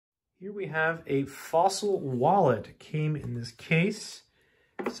Here we have a Fossil wallet. Came in this case.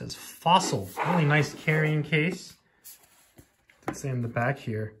 It says Fossil. Really nice carrying case. Let's say in the back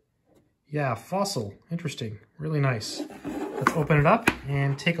here. Yeah, Fossil. Interesting. Really nice. Let's open it up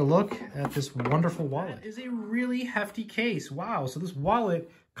and take a look at this wonderful wallet. It is a really hefty case. Wow. So this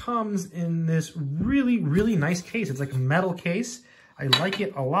wallet comes in this really, really nice case. It's like a metal case. I like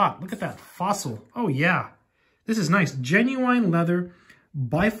it a lot. Look at that. Fossil. Oh, yeah. This is nice. Genuine leather.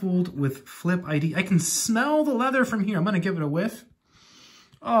 Bifold with flip ID. I can smell the leather from here. I'm going to give it a whiff.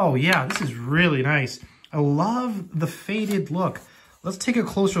 Oh, yeah. This is really nice. I love the faded look. Let's take a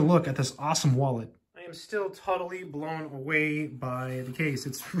closer look at this awesome wallet. I am still totally blown away by the case.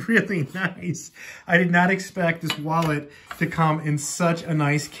 It's really nice. I did not expect this wallet to come in such a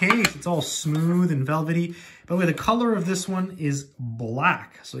nice case. It's all smooth and velvety. By the way, the color of this one is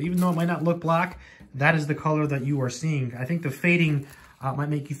black. So even though it might not look black, that is the color that you are seeing. I think the fading might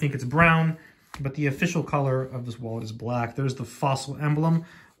make you think it's brown, but the official color of this wallet is black. There's the Fossil emblem.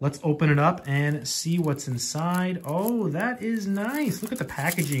 Let's open it up and see what's inside. Oh, that is nice. Look at the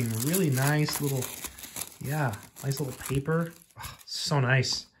packaging. Really nice little, yeah, nice little paper. Oh, so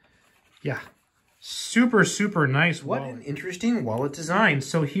nice. Yeah, super, super nice wallet. What an interesting wallet design.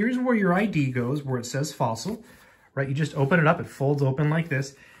 So here's where your ID goes, where it says Fossil, right? You just open it up. It folds open like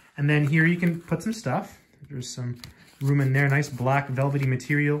this. And then here you can put some stuff. There's some room in there. Nice black velvety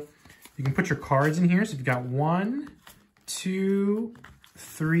material. You can put your cards in here. So you've got 1, 2,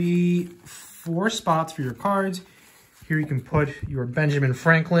 3, 4 spots for your cards. Here you can put your Benjamin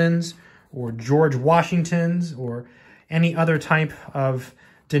Franklin's or George Washington's or any other type of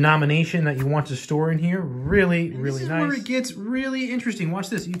denomination that you want to store in here. Really, really nice. This is where it gets really interesting. Watch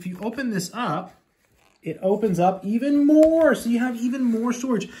this. If you open this up, it opens up even more. So you have even more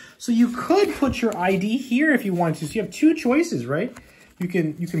storage. So you could put your ID here if you want to. So you have 2 choices, right? You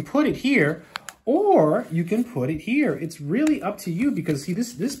can put it here, or you can put it here. It's really up to you because see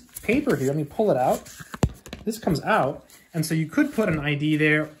this paper here, let me pull it out. This comes out. And so you could put an ID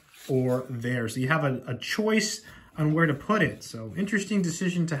there or there. So you have a choice on where to put it. So interesting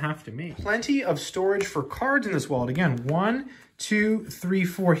decision to have to make. Plenty of storage for cards in this wallet. Again, 1, 2, 3,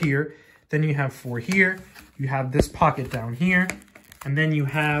 4 here. Then you have 4 here. You have this pocket down here. And then you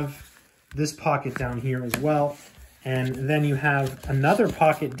have this pocket down here as well. And then you have another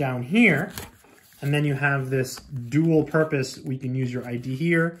pocket down here. And then you have this dual purpose. We can use your ID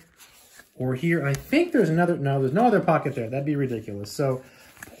here or here. I think there's another, no, there's no other pocket there. That'd be ridiculous. So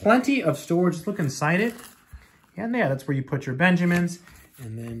plenty of storage. Just look inside it. And yeah, that's where you put your Benjamins.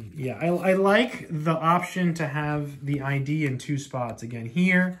 And then, yeah, I like the option to have the ID in 2 spots. Again,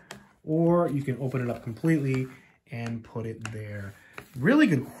 here, or you can open it up completely and put it there. Really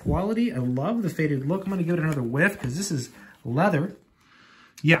good quality. I love the faded look. I'm going to give it another whiff because this is leather.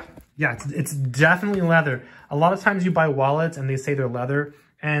 Yeah, it's definitely leather. A lot of times you buy wallets and they say they're leather,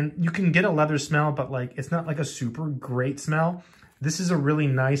 and you can get a leather smell, but like it's not like a super great smell. This is a really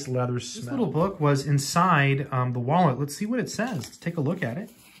nice leather smell. This little book was inside the wallet. Let's see what it says. Let's take a look at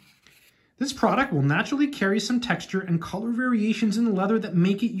it. This product will naturally carry some texture and color variations in the leather that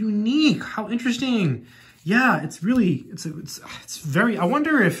make it unique. How interesting. Yeah, it's really, it's very, I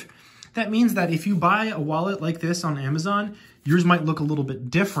wonder if that means that if you buy a wallet like this on Amazon, yours might look a little bit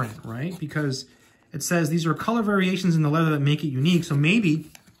different, right? Because it says these are color variations in the leather that make it unique. So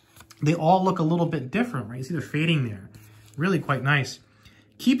maybe they all look a little bit different, right? You see they're fading there. Really quite nice.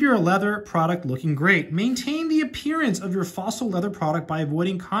 Keep your leather product looking great. Maintain the appearance of your Fossil leather product by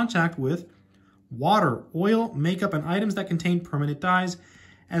avoiding contact with water, oil, makeup, and items that contain permanent dyes,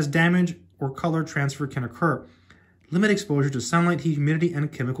 as damage or color transfer can occur. Limit exposure to sunlight, heat, humidity,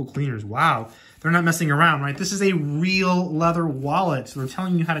 and chemical cleaners. Wow, they're not messing around, right? This is a real leather wallet, so they're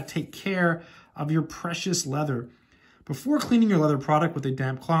telling you how to take care of your precious leather. Before cleaning your leather product with a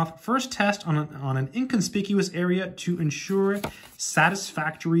damp cloth, first test on an inconspicuous area to ensure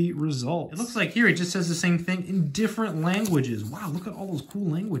satisfactory results. It looks like here it just says the same thing in different languages. Wow, look at all those cool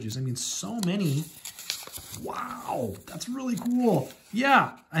languages. I mean, so many. Wow, that's really cool.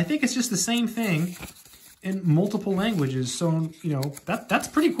 Yeah, I think it's just the same thing in multiple languages. So, you know, that's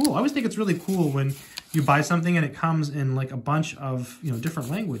pretty cool. I always think it's really cool when you buy something and it comes in like a bunch of, you know, different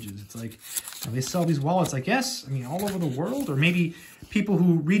languages. It's like, you know, they sell these wallets, I guess, I mean, all over the world, or maybe people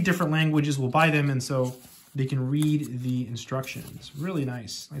who read different languages will buy them and so they can read the instructions. Really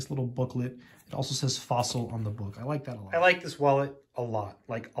nice. Nice little booklet. It also says Fossil on the book. I like that a lot. I like this wallet a lot,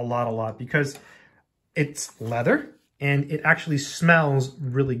 like a lot, because it's leather and it actually smells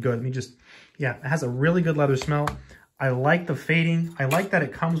really good. Let me just, yeah, it has a really good leather smell. I like the fading. I like that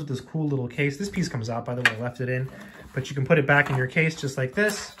it comes with this cool little case. This piece comes out, by the way, I left it in, but you can put it back in your case just like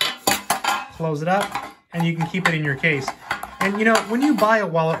this. close it up, and you can keep it in your case. And you know, when you buy a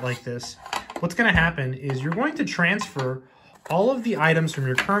wallet like this, what's going to happen is you're going to transfer all of the items from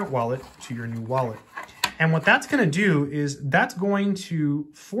your current wallet to your new wallet. And what that's going to do is that's going to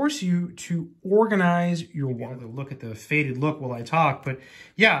force you to organize your wallet. Look at the faded look while I talk. But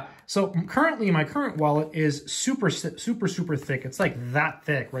yeah, so currently my current wallet is super thick. It's like that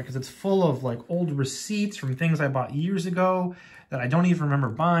thick, right? Because it's full of like old receipts from things I bought years ago that I don't even remember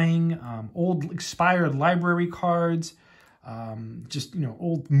buying, old expired library cards, just, you know,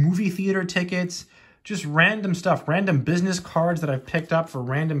 old movie theater tickets, just random stuff, random business cards that I've picked up for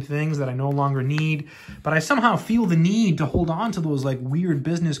random things that I no longer need, but I somehow feel the need to hold on to those like weird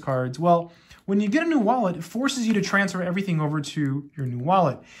business cards. Well, when you get a new wallet, it forces you to transfer everything over to your new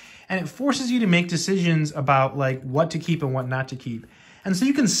wallet. And it forces you to make decisions about like what to keep and what not to keep. And so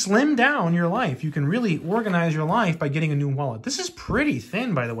you can slim down your life. You can really organize your life by getting a new wallet. This is pretty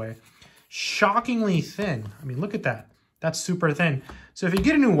thin, by the way. Shockingly thin. I mean, look at that. That's super thin. So if you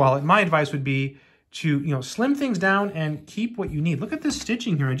get a new wallet, my advice would be to, you know, slim things down and keep what you need. Look at this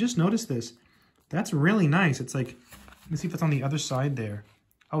stitching here. I just noticed this. That's really nice. It's like, let me see if it's on the other side there.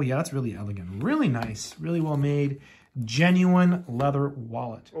 Oh yeah, that's really elegant. Really nice. Really well made. Genuine leather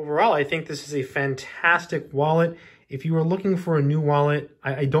wallet. Overall, I think this is a fantastic wallet. If you are looking for a new wallet,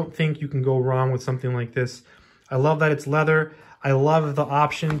 I don't think you can go wrong with something like this. I love that it's leather. I love the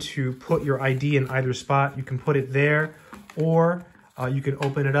option to put your ID in either spot. You can put it there, or you can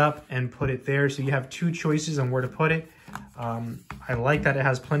open it up and put it there. So you have two choices on where to put it. I like that it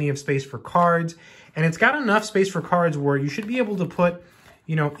has plenty of space for cards, and it's got enough space for cards where you should be able to put,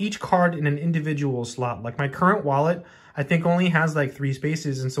 you know, each card in an individual slot. Like my current wallet, I think only has like 3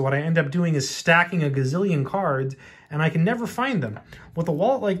 spaces. And so what I end up doing is stacking a gazillion cards, and I can never find them. With a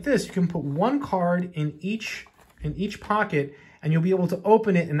wallet like this, you can put 1 card in each pocket, and you'll be able to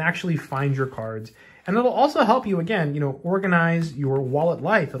open it and actually find your cards. And it'll also help you, again, you know, organize your wallet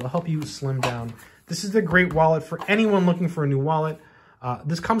life. It'll help you slim down. This is a great wallet for anyone looking for a new wallet.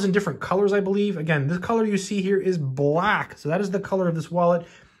 This comes in different colors, I believe. Again, this color you see here is black. So that is the color of this wallet.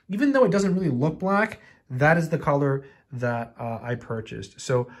 Even though it doesn't really look black, that is the color that I purchased.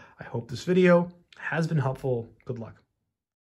 So I hope this video has been helpful. Good luck.